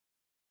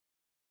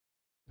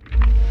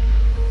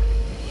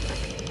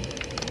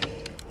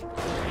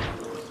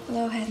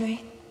Hello, Henry.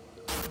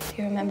 Do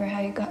you remember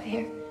how you got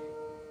here?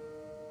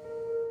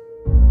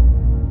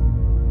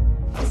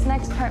 This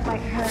next part might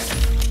hurt.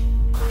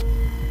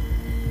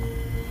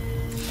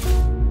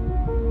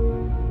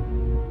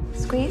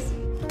 Squeeze?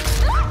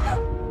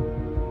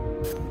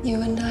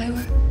 You and I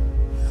were,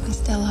 we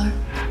still are,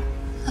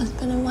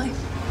 husband and wife.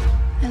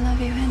 I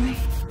love you, Henry.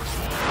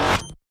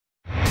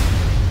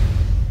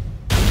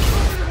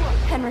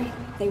 Henry,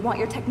 they want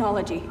your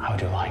technology. How would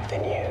you like the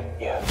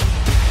new you?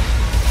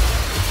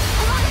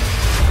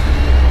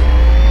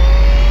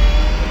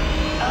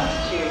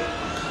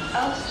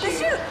 The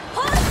chute!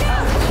 Hold the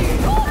chute!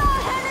 Hold on,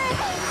 Henry!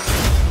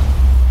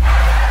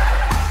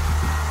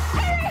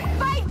 Henry,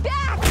 fight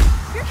back!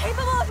 You're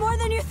capable of more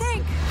than you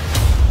think.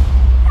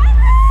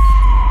 Henry!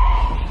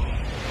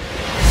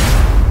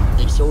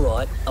 It's all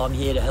right. I'm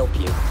here to help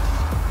you.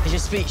 Is your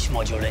speech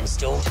module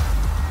installed?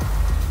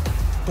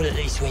 But at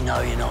least we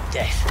know you're not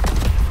deaf.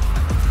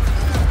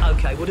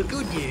 Okay, well, the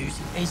good news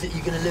is that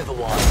you're going to live a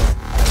while.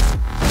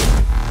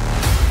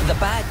 The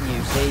bad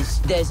news is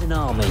there's an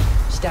army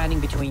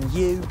standing between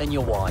you and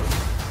your wife.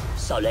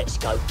 So let's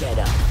go get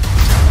her.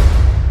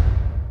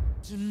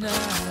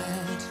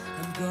 Tonight,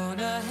 I'm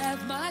gonna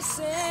have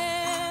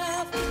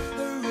myself a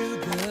real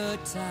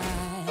good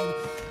time.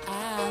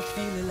 I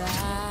feel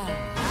alive.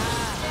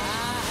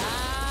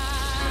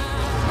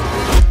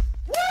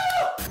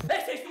 Woo!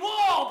 This is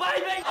war,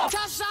 baby!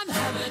 'Cause I'm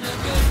having a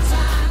good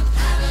time,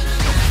 having a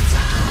good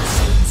time.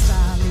 Shooting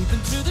star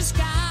leaping through the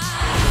sky,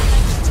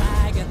 like a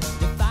tiger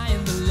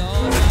defying the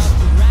laws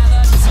of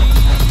gravity.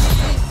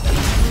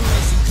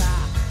 Racing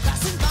car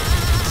passing by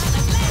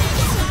like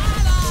Lady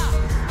Driver.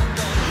 I'm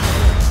gonna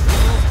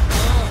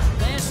go.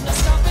 There's no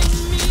stopping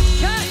me.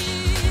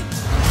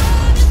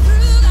 Running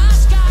through the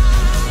sky,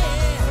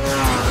 yeah.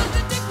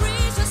 200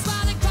 degrees, that's why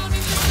they call me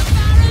Mr.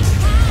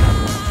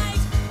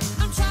 Fahrenheit.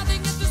 I'm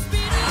traveling at the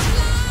speed of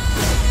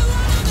light.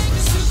 Wanna make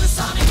a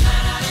supersonic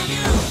man out of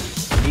you.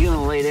 You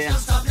gonna lay there, Don't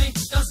stop me,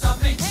 don't stop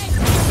me. Hey,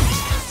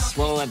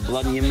 swallow that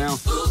blood in your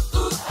mouth?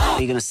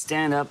 Or you gonna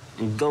stand up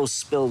and go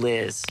spill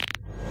theirs?